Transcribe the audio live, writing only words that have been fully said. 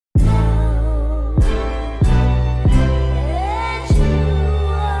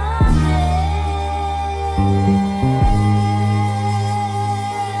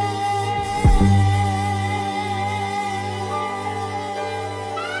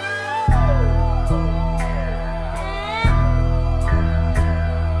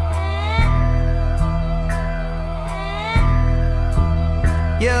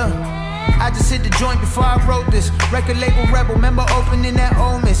just hit the joint before I wrote this. Record label Rebel, remember opening that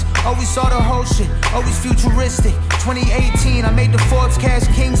Ole Miss. Always saw the whole shit, always futuristic. 2018, I made the Forbes Cash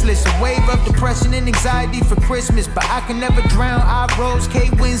Kings list. A wave of depression and anxiety for Christmas, but I can never drown. I rose,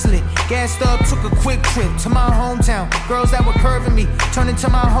 Kate Winslet. Gassed up, took a quick trip to my hometown. Girls that were curving me, turned into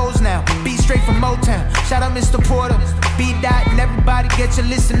my hoes now. Beat straight from Motown. Shout out Mr. Porter, B-Dot, and everybody get your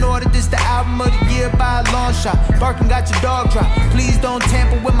list in order. This the album of the year by a long shot. Barking got your dog drop. Please don't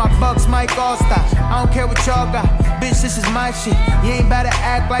tamper with my Bucks, Mike Allstott. I don't care what y'all got, bitch, this is my shit. You ain't about to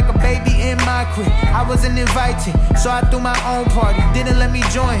act like a baby in my crib. I wasn't invited, so I threw my own party. Didn't let me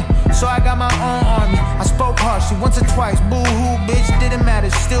join, so I got my own army. I spoke harshly once or twice, boo-hoo, bitch. Didn't matter,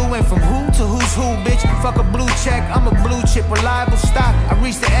 still went from who to who's who, bitch. Fuck a blue check, I'm a blue chip, reliable stock. I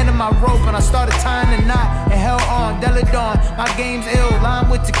reached the end of my rope and I started tying the knot and held on, Deladon. My game's ill, lime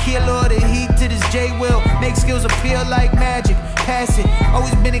with tequila or the heat to this J-Will. Make skills appear like magic, pass it.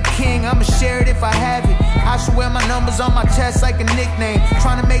 Always been a king, I'ma share it if I have it. I should wear my numbers on my chest like a nickname.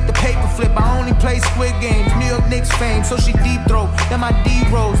 Trying to make the paper flip, I only play Squid Games. New York Knicks fame, so she deep throat. Then my D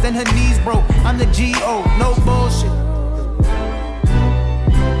rose, then her knees broke. I'm the G.O., no bullshit.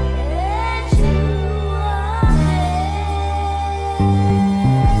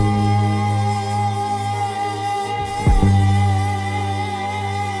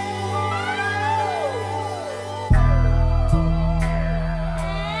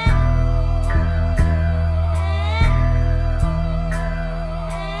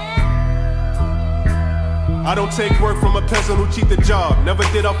 I don't take work from a peasant who cheat the job. Never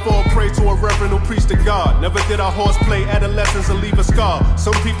did I fall prey to a reverend who preached to God. Never did I horseplay adolescence and leave a scar.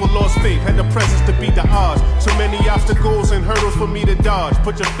 Some people lost faith, had the presence to beat the odds. Too many obstacles and hurdles for me to dodge.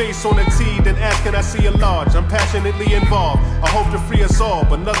 Put your face on a T, then ask can I see a large. I'm passionately involved, I hope to free us all.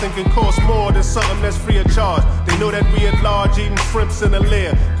 But nothing can cost more than something that's free of charge. They know that we at large eating shrimps in a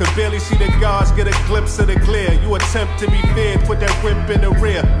lair. Could barely see the gods, get a glimpse of the glare. You attempt to be feared, put that whip in the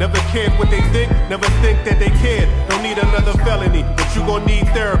rear. Never cared what they think, never think that they cared. Don't need another felony, but you gon' need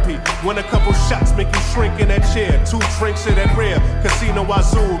therapy. When a couple shots make you shrink in that chair. 2 drinks in that rare Casino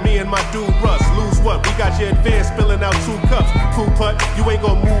Wazoo, me and my dude Russ. Lose what? We got your advance spilling out 2 cups. Poo putt, you ain't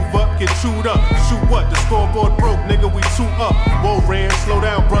gon' move up, get chewed up. Shoot what? The scoreboard broke, nigga, we 2 up. Whoa, Ran, slow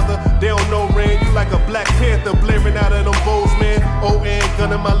down, brother. They don't know Ran, you like a Black Panther blaring out of them bows, man. O-N,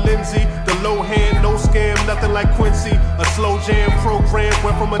 gun in my Lindsay. The low hand, no scam, nothing like Quincy. A slow jam program,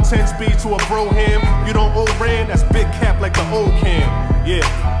 went from a 10-speed to a Broham. You don't owe Ran, that's big cap like the old can. Yeah,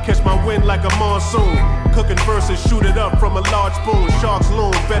 catch my wind like a monsoon. Cooking verses, shoot it up from a large spoon. Sharks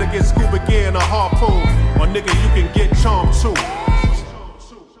loom, better get scuba gear and a harpoon. Or nigga, you can get charmed too.